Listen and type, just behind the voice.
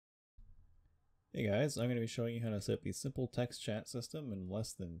Hey guys, I'm going to be showing you how to set up the simple text chat system in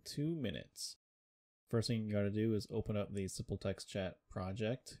less than 2 minutes. First thing you got to do is open up the simple text chat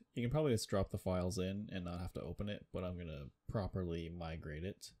project. You can probably just drop the files in and not have to open it, but I'm going to properly migrate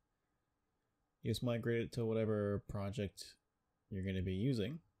it. You just migrate it to whatever project you're going to be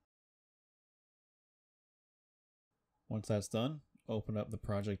using. Once that's done, open up the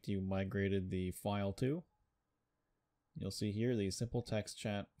project you migrated the file to. You'll see here the simple text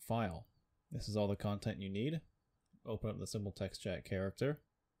chat file. This is all the content you need. Open up the simple text chat character.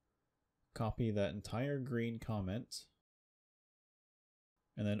 Copy that entire green comment.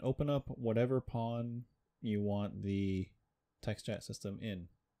 And then open up whatever pawn you want the text chat system in.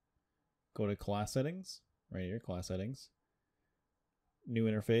 Go to class settings, right here, class settings. New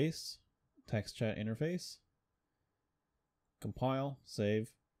interface, text chat interface. Compile,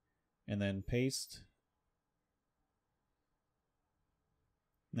 save, and then paste.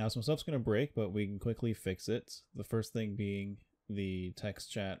 Now some stuff's going to break, but we can quickly fix it. The first thing being the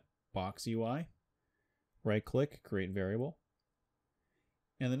text chat box UI. Right click, create variable.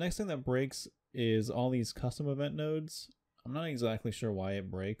 And the next thing that breaks is all these custom event nodes. I'm not exactly sure why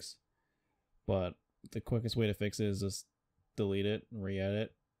it breaks, but the quickest way to fix it is just delete it and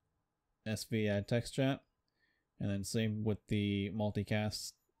re-edit. SV add text chat. And then same with the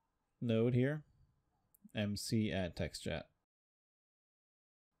multicast node here. MC add text chat.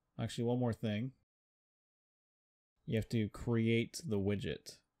 Actually, one more thing. You have to create the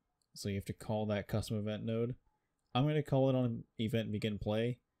widget. So you have to call that custom event node. I'm going to call it on event begin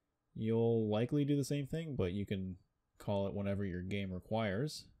play. You'll likely do the same thing, but you can call it whenever your game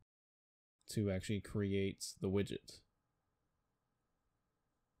requires to actually create the widget.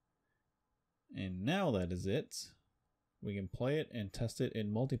 And now that is it. We can play it and test it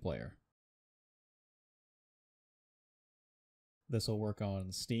in multiplayer. This will work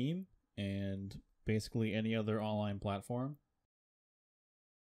on Steam and basically any other online platform.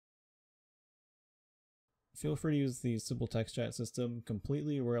 Feel free to use the simple text chat system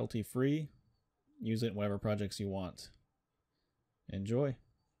completely royalty free. Use it in whatever projects you want. Enjoy!